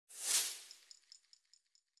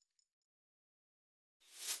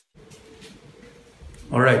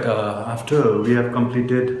All right, after we have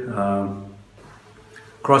completed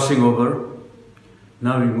crossing over,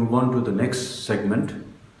 now we move on to the next segment,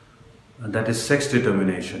 that is sex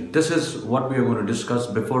determination. This is what we are going to discuss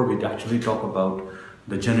before we actually talk about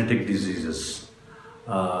the genetic diseases.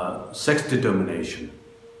 Sex determination.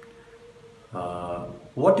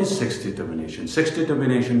 What is sex determination? Sex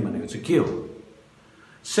determination भनेको चाहिँ के हो?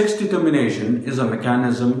 Sex determination is a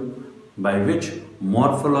mechanism by which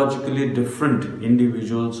morphologically different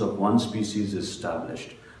individuals of one species is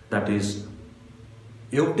established. That is,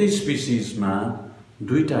 एउटै species मा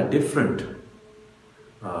दुईटा different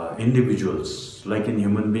individuals, like in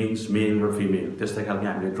human beings, male or female. त्यस्तै खालको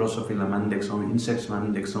हामीले ड्रोसोफिला मा पनि देख्छौं, इन्सेक्ट्स मा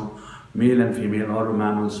पनि देख्छौं, मेल एन्ड फिमेल, अरु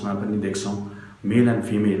म्यामल्स मा पनि देख्छौं, मेल एन्ड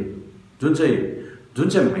फिमेल. जुन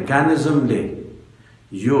चाहिँ मेकानिजमले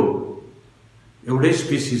यो एउटै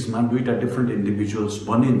स्पिसिस मा दुईटा डिफरेंट इन्डिभिजुअल्स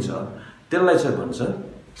बनिन्छ, त्यसलाई चाहिँ भन्छ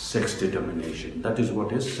sex determination. That is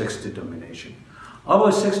what is sex determination. अब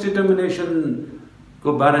सेक्स डिटर्मिनेसन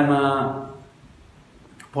को बारेमा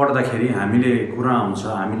पढ्दाखेरि हामीलाई कुरा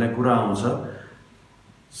आउँछ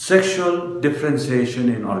sexual differentiation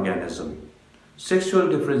in organism. Sexual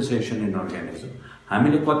differentiation in organism.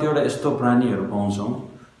 हामीले कतिवटा यस्तो प्राणीहरू पाउँछौं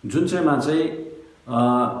जुन चाहिँमा चाहिँ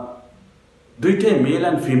दुईटै मेल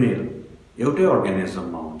एन्ड फिमेल एउटै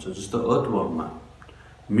अर्गानिजममा हुन्छ. जस्तो अर्थवर्ममा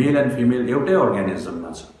मेल एन्ड फिमेल एउटै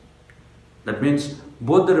अर्गानिजममा छ. That means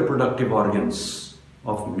both the reproductive organs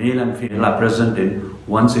of male and female are present in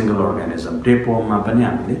one single organism. टेपवर्ममा पनि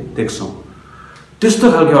हामीले देख्छौं.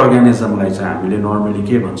 त्यस्तो खालको अर्गानिजमलाई चाहिँ हामीले नर्मली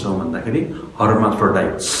के भन्छौं भन्दाखेरि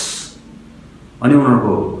हर्माफ्रोडाइट्स. अनि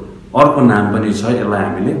उनीहरुको अर्को नाम पनि छ, यसलाई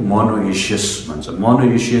हामीले मोनोइसियस भन्छ.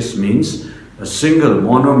 Monoecious means a single.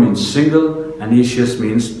 Mono means single and ischius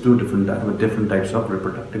means two different types of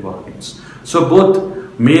reproductive organs. So both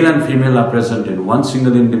male and female are present in one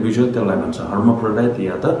single individual. त्यसलाई भन्छ hermaphrodite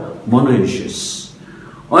या त monoecious.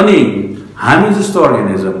 अनि हामी जस्तो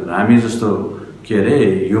अर्गानिजम, हामी जस्तो के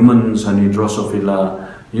रे ह्युमन्स अनि ड्रोसोफिला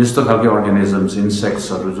यस्तो खालको अर्गानिजम्स,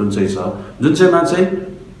 इन्सेक्ट्सहरु जुन चाहिँ छ, जुन चाहिँमा चाहिँ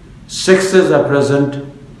sexes are present,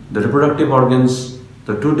 the reproductive organs,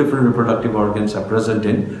 the two different reproductive organs are present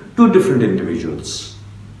in two different individuals,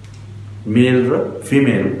 male र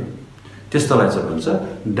female. त्यसलाई चाहिँ भन्छ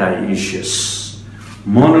dioecious.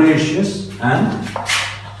 Monoecious and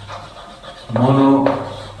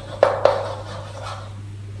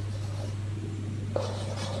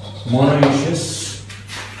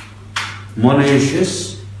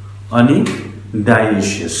monoecious अनि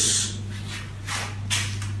dioecious.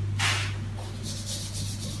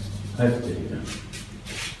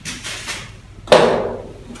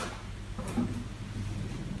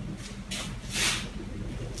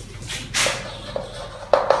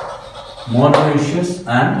 Monoecious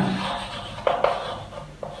and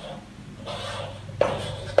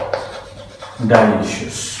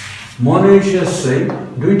dioecious. Monoecious चाहिँ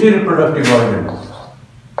दुईटै रिप्रोडक्टिभ अर्गन,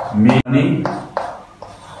 मेल अनि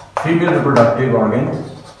female reproductive organ,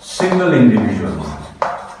 single individual.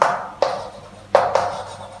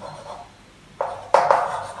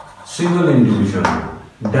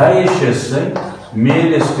 Dioecious चाहिँ मेल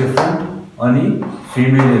is different अनि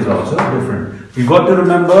female is also different. You got to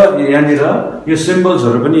remember यहाँनिर यो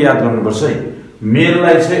सिम्बल्सहरु पनि याद गर्नुपर्छ है.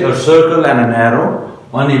 मेललाई चाहिँ a circle and an arrow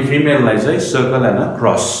अनि फिमेललाई चाहिँ circle and a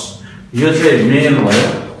cross. यो चाहिँ मेल भयो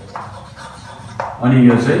अनि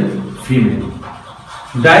यो चाहिँ फिमेल.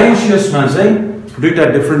 Dioecious मा चाहिँ दुईटा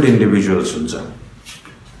डिफरेंट इन्डिभिजुअल्स हुन्छ.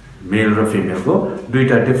 मेल र फिमेलको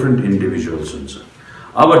दुईटा डिफरेंट इन्डिभिजुअल्स हुन्छ.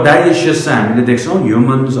 अब dioecious चाहिँ हामीले देख्छौं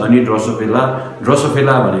ह्युमन्स अनि ड्रोसोफिला.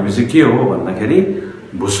 ड्रोसोफिला भनेपछि के हो भन्दाखेरि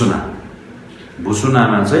भुसुना.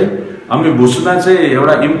 भुसुनामा चाहिँ अनि भुसुना चाहिँ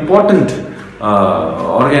एउटा इम्पोर्टेन्ट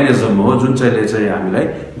अर्गानिजम हो जुन चाहिँले चाहिँ हामीलाई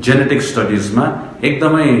जेनेटिक स्टडीजमा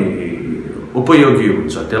एकदमै उपयोगी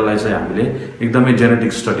हुन्छ. त्यसलाई चाहिँ हामीले एकदमै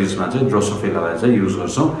जेनेटिक स्टडीजमा चाहिँ ड्रोसोफिलालाई चाहिँ युज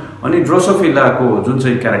गर्छौं. अनि ड्रोसोफिलाको जुन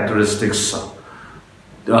चाहिँ क्यारेक्टरिस्टिक्स छ,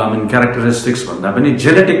 क्यारेक्टरिस्टिक्स भन्दा पनि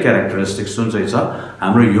जेनेटिक क्यारेक्टरिस्टिक्स जुन चाहिँ छ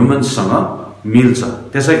हाम्रो ह्युमन्ससँग मिल्छ.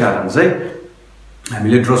 त्यसैकारण चाहिँ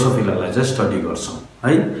हामीले ड्रोसोफिलालाई चाहिँ स्टडी गर्छौं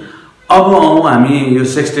है. अब आउँ हामी यो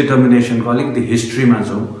सेक्स डिटर्मिनेसनको अलिकति हिस्ट्रीमा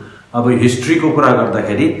जाउँ. अब हिस्ट्रीको कुरा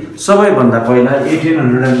गर्दाखेरि सबैभन्दा पहिला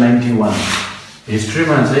 1891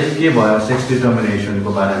 हिस्ट्रीमा चाहिँ के भयो सेक्स डिटर्मिनेसनको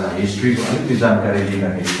बारेमा हिस्ट्रीको अलिकति जानकारी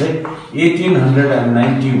लिँदाखेरि चाहिँ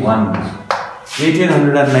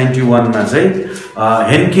 1891 मा चाहिँ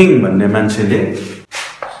हेन्किङ भन्ने मान्छेले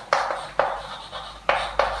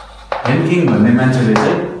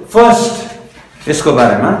चाहिँ फर्स्ट यसको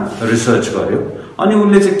बारेमा रिसर्च गर्यो. अनि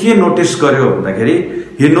उनले चाहिँ के नोटिस गर्यो भन्दाखेरि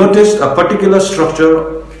he noticed a particular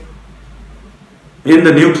structure in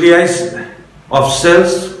the nuclei of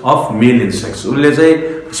cells of male insects. उसले चाहिँ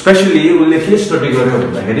स्पेशली उसले के स्टडी गर्यो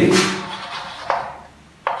भन्दाखेरि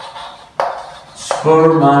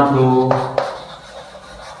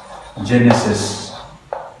spermatogenesis.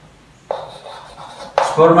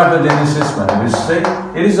 Spermatogenesis भनेपछि चाहिँ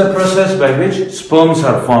it is the process by which sperms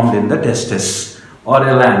are formed in the testes, or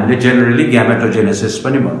यसलाई हामीले generally gametogenesis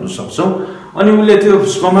पनि भन्न सक्छौं. अनि उसले त्यो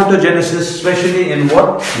spermatogenesis especially in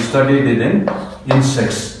what he studied it in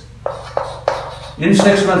insects.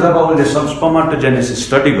 Insects मा जब उसले spermatogenesis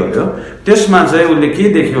स्टडी गर्यो त्यसमा चाहिँ उसले के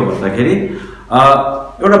देख्यो भन्दाखेरि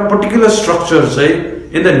एउटा पर्टिकुलर स्ट्रक्चर चाहिँ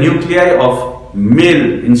in the nuclei of male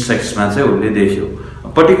insects मा चाहिँ उसले देख्यो.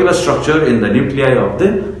 Particular structure in the nuclei of the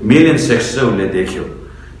mail insects चाहिँ उसले देख्यो.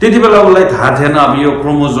 त्यतिबेला उसलाई थाहा थिएन अब यो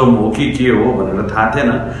क्रोमोजोम हो कि के हो भनेर थाहा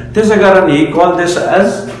थिएन. त्यसैकारण ही call this as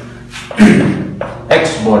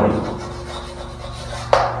x body.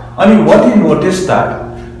 अनि what he notice that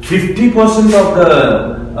 50% of the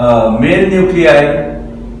male nuclei,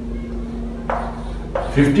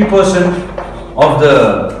 50% of the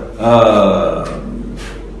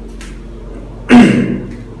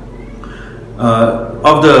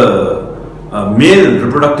male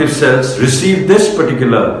reproductive cells receive this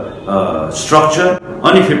particular structure.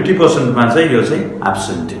 Only 50% मा चाहिँ यो चाहिँ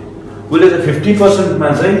absent. उसले चाहिँ 50% मा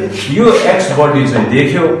चाहिँ यो X body चाहिँ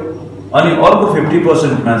देख्यो अनि अर्को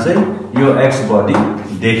 50% मा चाहिँ यो X body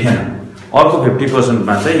देखेन. अर्को 50%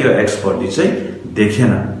 मा चाहिँ यो X body चाहिँ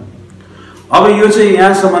देखेन. अब यो चाहिँ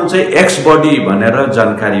यहाँसम्म चाहिँ X body भनेर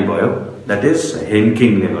जानकारी भयो. That is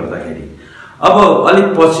Henking ले गर्दाखेरि. अब अलिक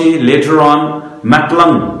पछि later on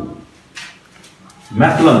McClung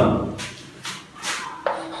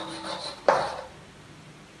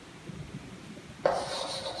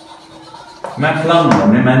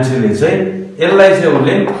भन्ने मान्छेले चाहिँ यसलाई चाहिँ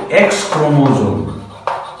उसले एक्स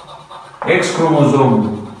क्रोमोजोम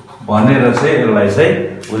भनेर चाहिँ यसलाई चाहिँ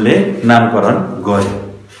उसले नामकरण गर्यो.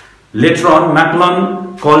 Later on McClung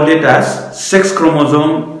called it as sex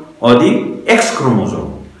chromosome or the X chromosome.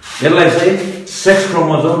 यसलाई चाहिँ सेक्स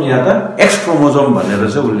क्रोमोजोम या त एक्स क्रोमोजोम भनेर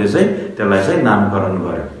चाहिँ उसले चाहिँ त्यसलाई चाहिँ नामकरण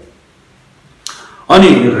गर्यो. अनि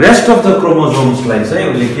रेस्ट अफ द क्रोमोजोम्सलाई चाहिँ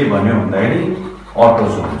उसले के भन्यो भन्दाखेरि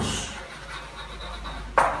अटोजोम्स.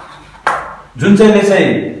 जुन चाहिँले चाहिँ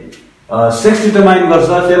सेक्स डिटरमाइन गर्छ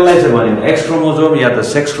त्यसलाई चाहिँ भन्यो एक्स क्रोमोजोम या त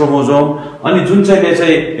सेक्स क्रोमोजोम. अनि जुन चाहिँले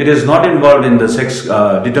चाहिँ it is not involve in the sex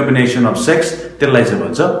determination of sex त्यसलाई चाहिँ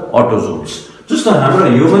भन्छ अटोजोम्स. जस्तो हाम्रो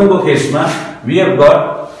ह्युमनको केसमा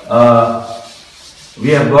we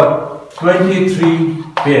have got 23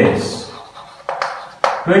 pairs.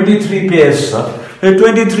 23 pairs छ.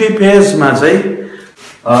 23 pairs मा चाहिँ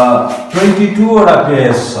 22 वटा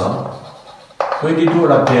pairs छ. 22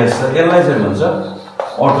 वटा pairs छ. यसलाई चाहिँ भन्छ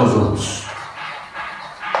अटोजोम्स.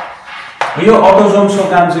 यो अटोजोम्स को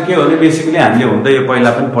काम चाहिँ के हो भने बेसिकली हामीले हुँदा यो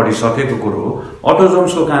पहिला पनि पढिसकेको कुरो हो.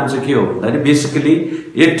 अटोजोम्स को काम चाहिँ के हो भन्दाखेरि basically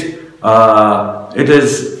it is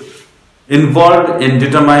involved in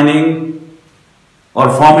determining or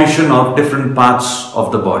formation of different parts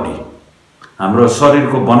of the body. हाम्रो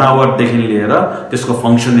शरीरको बनावटदेखि लिएर त्यसको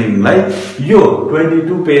फंक्सनिङलाई यो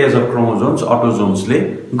 22 pairs of chromosomes अटोजोम्सले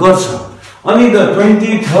गर्छ. अनि द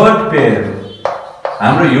 23rd pair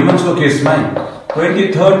हाम्रो ह्युमन्सको केसमा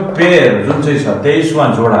 23rd pair जुन चाहिँ छ 23वां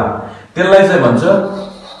जोडा त्यसलाई चाहिँ भन्छ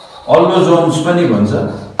अल्लोजोम्स पनि भन्छ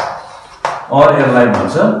और यसलाई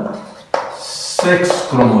भन्छ सेक्स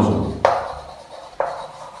क्रोमोजोम.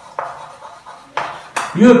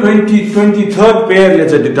 यो 23rd पेयरले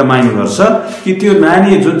चाहिँ डिटरमाइन गर्छ कि त्यो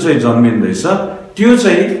नानी जुन चाहिँ जन्मिँदैछ त्यो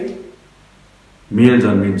चाहिँ मेल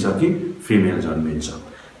जन्मिन्छ कि फिमेल जन्मिन्छ.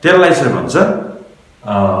 त्यसलाई चाहिँ भन्छ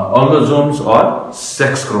अल्लोजोम्स और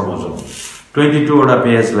सेक्स क्रोमोजोम्स. 22 वटा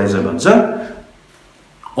पेयर्सलाई चाहिँ भन्छ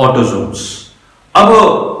अटोजोम्स. अब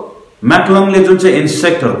मैक्लङले जुन चाहिँ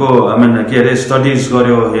इन्सेक्टहरुको के अरे स्टडीज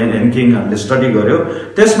गर्यो, हेनकिङहरुले स्टडी गर्यो,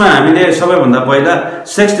 त्यसमा हामीले सबैभन्दा पहिला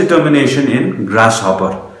सेक्स डिटर्मिनेसन इन ग्रास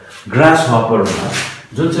हपर मा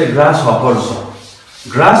जुन चाहिँ ग्रास हपर छ,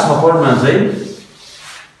 ग्रास हपरमा चाहिँ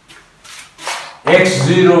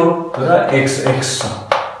X0 र XX छ.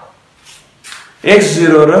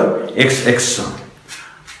 X0 र XX छ.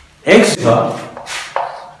 X छ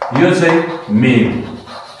यो चाहिँ मेल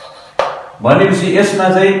भनेपछि यसमा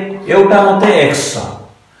चाहिँ एउटा मात्रै X छ.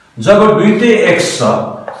 जब दुईटै X छ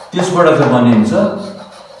त्यसबाट चाहिँ बनिन्छ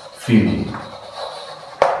फिमेल.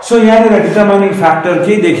 सो यहाँनिर डिटरमाइनिङ फ्याक्टर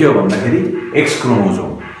के देखियो भन्दाखेरि X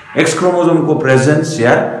क्रोमोजोमको प्रेजेन्स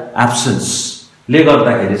या एब्सेन्स ले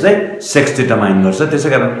गर्दाखेरि चाहिँ सेक्स डिटरमाइन गर्छ.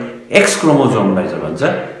 त्यसैकारण X क्रोमोजोमलाई चाहिँ भन्छ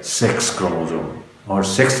सेक्स क्रोमोजोम और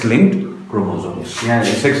सेक्स लिंक्ड क्रोमोजोम्स. यहाँ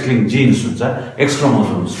सेक्स लिंक्ड जीन्स हुन्छ X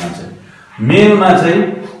क्रोमोजोम्समा चाहिँ. मेलमा चाहिँ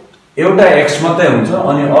एउटा एक्स मात्रै हुन्छ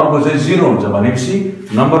अनि अर्को चाहिँ 0 हुन्छ भनेपछि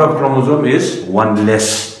number of chromosome is 1 less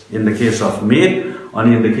in the case of मेल अनि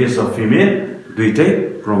in the case of female दुईटै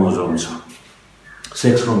क्रोमोजोम छ,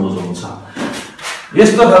 सेक्स क्रोमोजोम छ।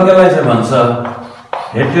 यस्तो खालकोलाई चाहिँ भन्छ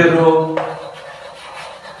हेटेरो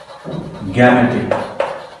ग्यामेटिक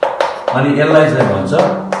अनि यसलाई चाहिँ भन्छ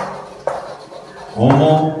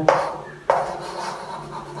होमो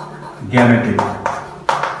ग्यामेटिक।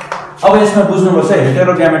 अब यसमा बुझ्नुपर्छ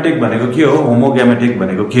हेटेरोग्यामेटिक भनेको के हो, होमोग्यामेटिक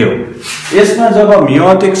भनेको के हो। यसमा जब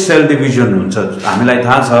मियोटिक सेल डिभिजन हुन्छ, हामीलाई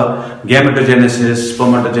थाहा छ ग्यामेटोजेनेसिस,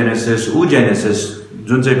 स्पर्मेटोजेनेसिस, oogenesis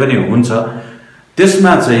जुन चाहिँ पनि हुन्छ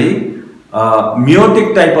त्यसमा चाहिँ meiotic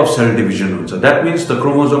type of sale division हुन्छ। That means the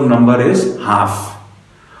chromosome number is half.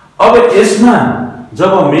 अब यसमा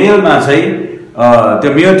जब मेलमा चाहिँ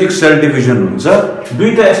त्यो मियोटिक सेल डिभिजन हुन्छ,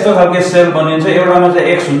 दुईटा यस्तो खालको सेल बनिन्छ, एउटामा चाहिँ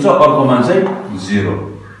एक्स हुन्छ अर्कोमा चाहिँ 0।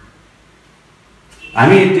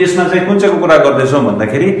 हामी त्यसमा चाहिँ कुन चाहिँको कुरा गर्दैछौँ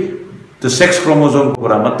भन्दाखेरि त्यो सेक्स क्रोमोजोमको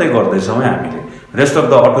कुरा मात्रै गर्दैछौँ है, हामीले रेस्ट अफ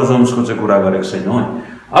द अटोजोम्सको चाहिँ कुरा गरेको छैनौँ है।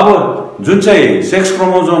 अब जुन चाहिँ सेक्स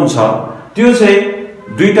क्रोमोजोम छ त्यो चाहिँ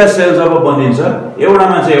दुईटा सेल जब बनिन्छ,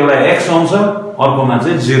 एउटामा चाहिँ एउटा एक्स आउँछ अर्कोमा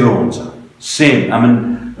चाहिँ 0 हुन्छ, same I mean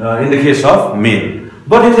in the case of mail.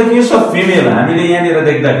 But in the case of female हामीले यहाँनिर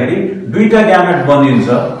देख्दाखेरि दुईटा ग्यामेट बनिन्छ,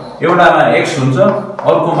 एउटामा एक्स हुन्छ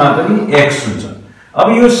अर्कोमा पनि एक्स हुन्छ। अब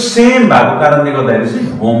यो सेम भएको कारणले गर्दाखेरि चाहिँ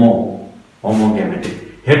होमोग्यामेटिक।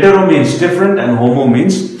 Hetero means different and homo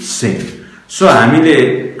means same. So हामीले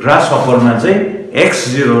ग्रास हपरमा चाहिँ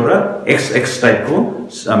X0 र XX टाइपको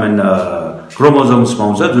आई मीन क्रोमोजोम्स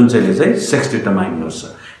पाउँछ जुन चाहिँले चाहिँ सेक्स डिटरमाइन गर्छ।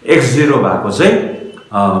 X0 भएको चाहिँ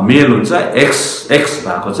मेल हुन्छ, XX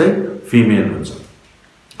भएको चाहिँ फिमेल हुन्छ।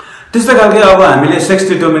 त्यस्तै खालको अब हामीले sex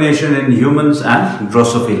determination in humans and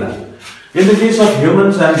Drosophila. In the case of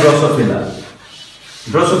humans and Drosophila,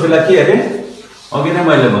 Drosophila के अरे अघि नै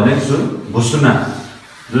मैले भनेको छु, भुसुना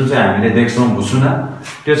जुन चाहिँ हामीले देख्छौँ भुसुना,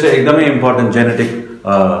 त्यो चाहिँ एकदमै इम्पोर्टेन्ट जेनेटिक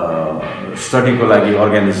स्टडीको लागि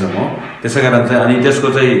अर्गानिजम हो। त्यसै कारण चाहिँ अनि त्यसको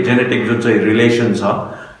चाहिँ जेनेटिक जुन चाहिँ रिलेसन छ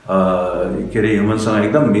के अरे ह्युमनसँग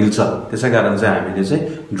एकदम मिल्छ, त्यसै कारण चाहिँ हामीले चाहिँ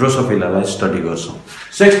ड्रोसोफिलालाई स्टडी गर्छौँ।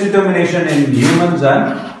 Sex determination in humans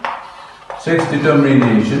and sex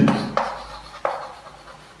determination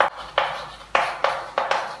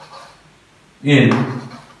in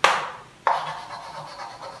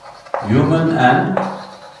human and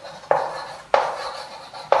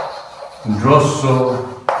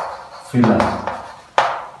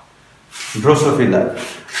Drosophila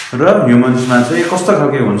र ह्युमन्समा चाहिँ कस्तो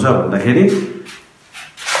खालको हुन्छ भन्दाखेरि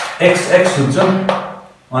XX हुन्छ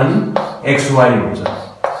अनि XY हुन्छ।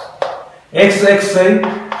 XX चाहिँ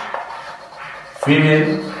फिमेल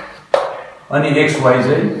अनि XY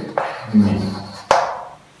चाहिँ मेल।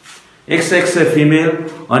 XX चाहिँ फिमेल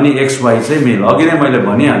अनि XY चाहिँ मेल। अघि नै मैले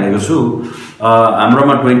भनिहालेको छु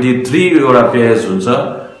हाम्रोमा 23 वटा पेयर्स हुन्छ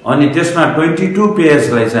अनि त्यसमा 22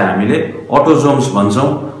 पेयर्सलाई चाहिँ हामीले अटोजोम्स भन्छौँ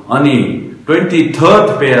अनि 23rd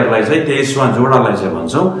पेयरलाई चाहिँ 23वां जोडालाई चाहिँ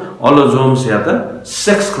भन्छौँ अलोजोम्स या त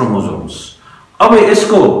सेक्स क्रोमोजोम्स। अब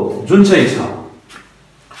यसको जुन चाहिँ छ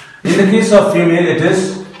in the case of female it is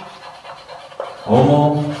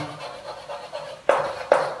homogamic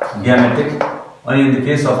and in the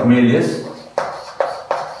case of male is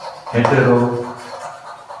heterogamic।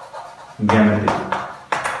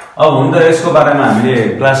 अब हुन त यसको बारेमा हामीले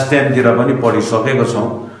क्लास 10 तिर पनि पढिसकेको छौँ,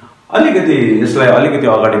 अलिकति यसलाई अलिकति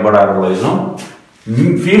अगाडि बढाएर लैजाउँ।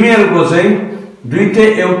 फिमेलको चाहिँ दुईटै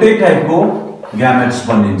एउटै टाइपको ग्यामेट्स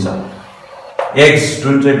बनिन्छ, एग्स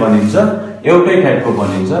जुन चाहिँ बनिन्छ एउटै टाइपको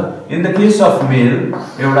बनिन्छ। इन द केस अफ मेल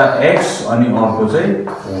एउटा एक्स अनि अर्को चाहिँ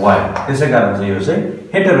वाई, त्यसै कारण चाहिँ यो चाहिँ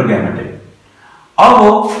हेटेरोग्यामेटिक। अब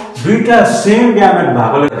दुईटा सेम ग्यामेट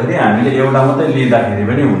भएकोले गर्दाखेरि हामीले एउटा मात्रै लिँदाखेरि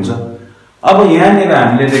पनि हुन्छ। अब यहाँनिर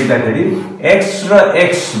हामीले देख्दाखेरि एक्स र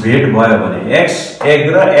एक्स भेट भयो भने, एक्स एग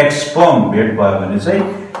र एक्स स्पर्म भेट भयो भने चाहिँ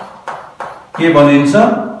के बनिन्छ,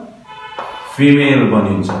 फिमेल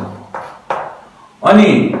बनिन्छ। अनि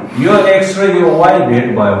यो एक्स र यो वाई भेट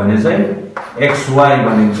भयो भने चाहिँ XY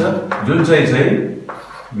बनिन्छ जुन चाहिँ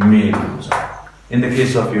मेल हुन्छ in the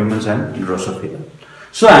case of humans and Drosophila.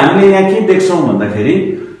 So हामीले यहाँ के देख्छौँ भन्दाखेरि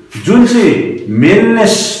जुन चाहिँ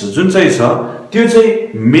मेलनेस जुन चाहिँ छ त्यो चाहिँ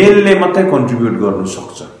मेलले मात्रै कन्ट्रिब्युट गर्नु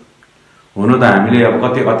सक्छ। हुन त हामीले अब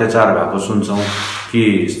कति अत्याचार भएको सुन्छौँ कि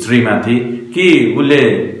स्त्रीमाथि कि उसले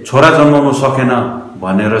छोरा जन्माउनु सकेन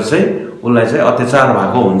भनेर चाहिँ उसलाई चाहिँ अत्याचार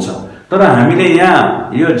भएको हुन्छ। तर हामीले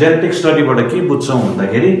यहाँ यो जेनेटिक स्टडीबाट के बुझ्छौँ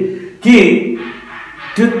भन्दाखेरि कि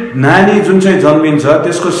त्यो नानी जुन चाहिँ जन्मिन्छ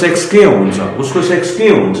त्यसको सेक्स के हुन्छ, उसको सेक्स के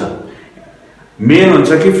हुन्छ, मेल हुन्छ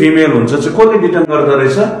कि फिमेल हुन्छ चाहिँ कसले डिटर्मिन गर्दो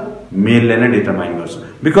रहेछ, मेलले नै डिटर्माइन गर्छ।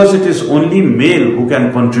 because it is only male who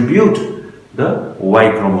can contribute the Y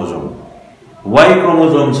chromosome. Y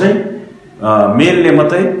chromosome चाहिँ मेलले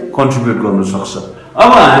मात्रै कन्ट्रिब्युट गर्न सक्छ।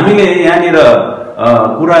 अब हामीले यहाँनिर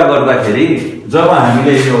कुरा गर्दाखेरि जब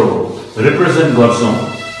हामीले यो रिप्रेजेन्ट गर्छौं,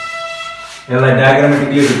 यसलाई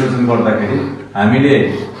डायग्रामेटिकली रिप्रेजेन्ट गर्दाखेरि हामीले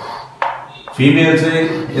फिमेल चाहिँ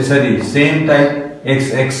यसरी सेम टाइप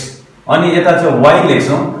XX अनि यता चाहिँ Y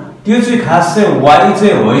लेख्छौं। त्यो चाहिँ खास चाहिँ Y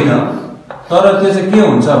चाहिँ होइन, तर त्यो चाहिँ के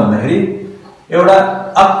हुन्छ भन्दाखेरि एउटा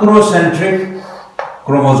एक्रोसेन्ट्रिक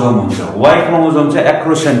क्रोमोजोम हुन्छ। Y क्रोमोजोम चाहिँ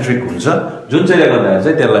एक्रोसेन्ट्रिक हुन्छ, जुन चाहिँले गर्दा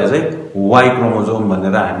चाहिँ त्यसलाई चाहिँ Y क्रोमोजोम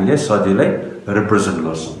भनेर हामीले सजिलै रिप्रेजेन्ट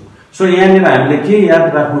गर्छौं। सो यहाँनिर हामीले के याद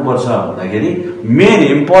राख्नुपर्छ भन्दाखेरि मेन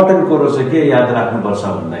इम्पोर्टेन्ट कुरो चाहिँ के याद राख्नुपर्छ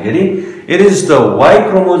भन्दाखेरि it is the Y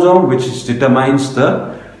chromosome which determines the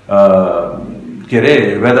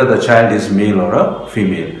whether the child is male or a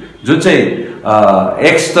female. जुन चाहिँ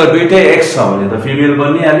X त दुईटै X छ भने त फिमेल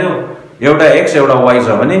बनिहाल्यो, एउटा X एउटा Y छ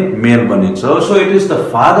भने मेल बनिन्छ। So it is the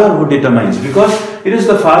father who determines, because it is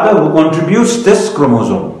the father who contributes this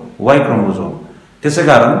chromosome, Y chromosome.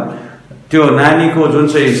 त्यसैकारण त्यो नानीको जुन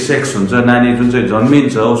चाहिँ सेक्स हुन्छ, नानी जुन चाहिँ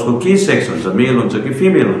जन्मिन्छ उसको के सेक्स हुन्छ, मेल हुन्छ कि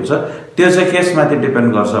फिमेल हुन्छ, त्यो चाहिँ केसमाथि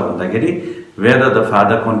डिपेन्ड गर्छ भन्दाखेरि whether the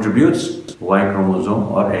father contributes Y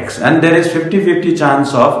chromosome or X, and there is 50-50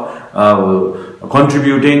 chance of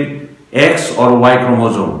contributing X or Y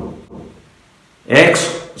chromosome, X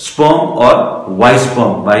sperm or Y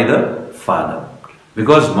sperm by the father,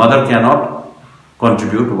 because mother cannot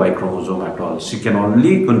contribute Y chromosome at all. She can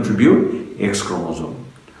only contribute X chromosome.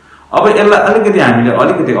 अब यसलाई अलिकति हामीले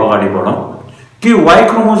अलिकति अगाडि बढौं कि Y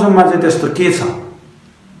chromosome मा चाहिँ त्यस्तो के छ।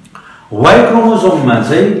 Y chromosome मा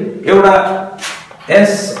चाहिँ एउटा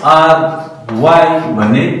SRY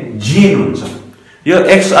भन्ने जिन हुन्छ। यो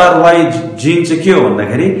XRY जिन चाहिँ के हो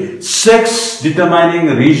भन्दाखेरि sex determining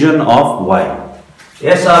reason of Y।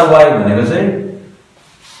 SRY भनेको चाहिँ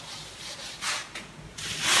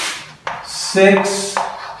sex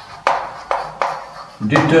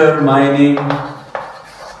determining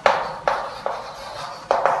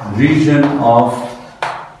region of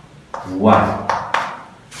Y,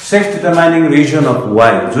 sex determining region of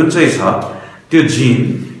Y जुन चाहिँ छ त्यो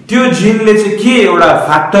जिनले चाहिँ के एउटा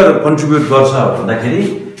फ्याक्टर कन्ट्रिब्युट गर्छ भन्दाखेरि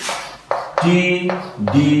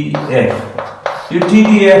TDF। यो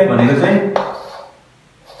TDF भनेको चाहिँ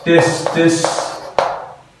testis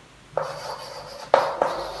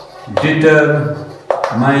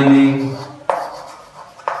determining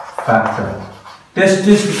factor,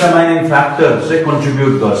 testis determining factor चाहिँ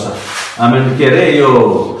कन्ट्रिब्युट गर्छ। के अरे यो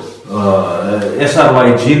SRY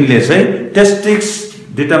जिनले चाहिँ टेस्टिस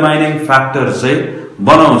डिटरमाइनिङ फ्याक्टर चाहिँ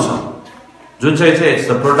बनाउँछ, जुन चाहिँ it's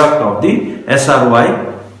the product of the SRY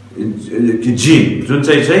जिन, जुन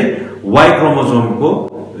चाहिँ Y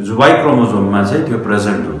क्रोमोजोममा चाहिँ त्यो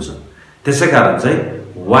प्रेजेन्ट हुन्छ। त्यसैकारण चाहिँ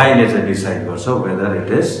Y ले चाहिँ डिसाइड गर्छ whether it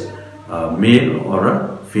is male or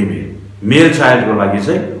female. मेल चाइल्डको लागि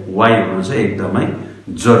चाहिँ Y हुनु चाहिँ एकदमै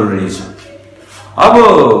जरुरी छ। अब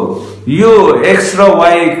यो X र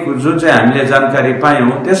Y जुन चाहिँ हामीले जानकारी पायौं,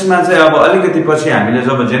 त्यसमा चाहिँ अब अलिकति पछि हामीले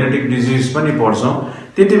जब जेनेटिक डिजिज पनि पढ्छौं,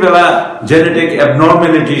 त्यति बेला जेनेटिक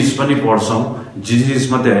एब्नर्मलिटिज पनि पढ्छौं,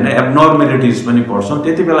 डिजिज मात्रै हैन एब्नर्मलिटिज पनि पढ्छौं।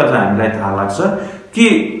 त्यति बेला चाहिँ हामीलाई थाहा लाग्छ कि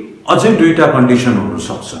अझै दुईटा कन्डिसन हुन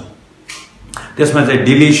सक्छ। त्यसमा चाहिँ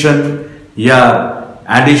डिलिसन या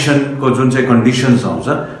एडिसन को जुन चाहिँ कन्डिसन्स आउँछ,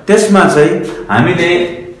 त्यसमा चाहिँ हामीले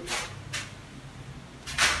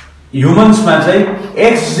ह्युमन्समा चाहिँ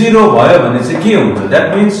X0 भयो भने चाहिँ के हुन्छ,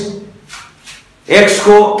 दैट मीन्स X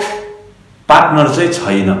को पार्टनर चाहिँ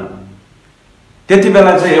छैन। त्यति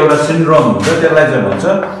बेला चाहिँ एउटा सिन्ड्रोम हुन्छ, त्यसलाई चाहिँ भन्छ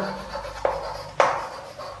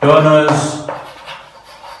टर्नर्स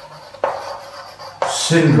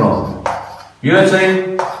सिन्ड्रोम। यो चाहिँ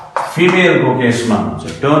फिमेल को केसमा हुन्छ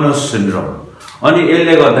टर्नर्स सिन्ड्रोम। अनि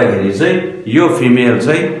यसले गर्दाखेरि चाहिँ यो फिमेल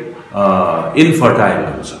चाहिँ इन्फर्टाइल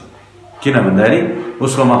हुन्छ, किन भन्दाखेरि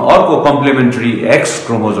उसकोमा अर्को कम्प्लिमेन्टरी X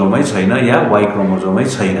क्रोमोजोमै छैन या Y क्रोमोजोमै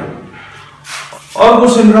छैन। अर्को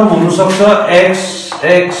सिन्ड्रोम हुन सक्छ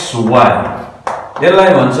XXY,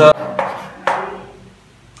 यसलाई भन्छ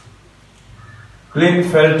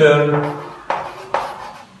क्लिनफेल्टर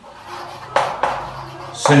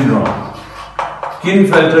सिन्ड्रोम।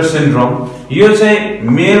 क्लिनफेल्टर सिन्ड्रोम यो चाहिँ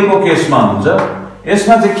मेलको केसमा हुन्छ।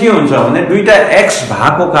 यसमा चाहिँ के हुन्छ भने दुईटा X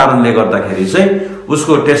भएको कारणले गर्दाखेरि चाहिँ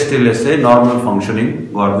उसको टेस्टिलेस चाहिँ नर्मल फंक्शनिङ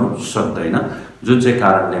गर्नु सक्दैन, जुन चाहिँ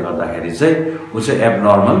कारणले गर्दाखेरि चाहिँ उ चाहिँ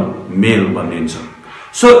एब्नर्मल मेल बनिन्छ।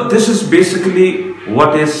 So this is basically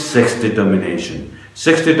what is sex determination.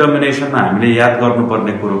 Sex डिटर्मिनेसनमा हामीले याद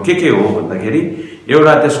गर्नुपर्ने कुरो के हो भन्दाखेरि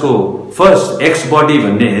एउटा त्यसको फर्स्ट X बडी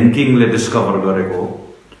भन्ने हेन्किङले डिस्कभर गरेको हो।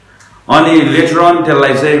 अनि लेटर अन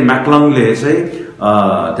त्यसलाई चाहिँ म्याक्लङले चाहिँ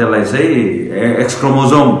त्यसलाई चाहिँ एक्स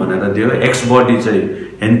क्रोमोजोम भनेर दियो एक्स बडी चाहिँ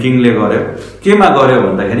हेन्किङले गर्यो केमा गर्यो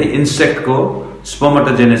भन्दाखेरि इन्सेक्टको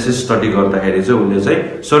स्पर्मेटोजेनेसिस स्टडी गर्दाखेरि चाहिँ उसले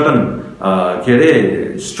चाहिँ सर्टन के अरे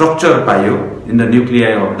स्ट्रक्चर पायो in the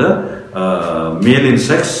nuclei of the mail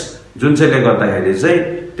insects जुन चाहिँले गर्दाखेरि चाहिँ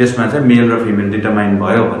त्यसमा चाहिँ मेल र फिमेल डिटरमाइन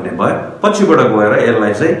भयो भन्ने भयो पछिबाट गएर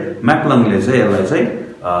यसलाई चाहिँ म्याक्लङले चाहिँ यसलाई चाहिँ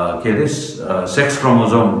के अरे सेक्स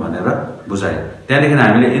क्रोमोजोम भनेर बुझायो त्यहाँदेखि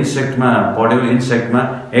हामीले इन्सेक्टमा पढ्यौँ इन्सेक्टमा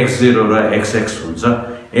X0 र XX हुन्छ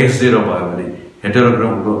X0 भयो भने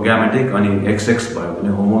हेटेरोग्यामेटिक अनि XX भयो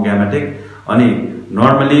भने होमोग्यामेटिक अनि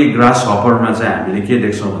नर्मली ग्रास हपरमा चाहिँ हामीले के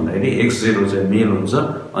देख्छौँ भन्दाखेरि X0 चाहिँ मेल हुन्छ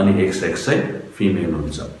अनि XX चाहिँ फिमेल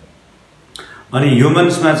हुन्छ अनि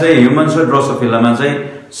ह्युमन्समा चाहिँ ह्युमन्स र ड्रोसोफिलामा चाहिँ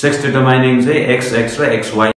सेक्स डिटरमाइनिङ चाहिँ XX र XY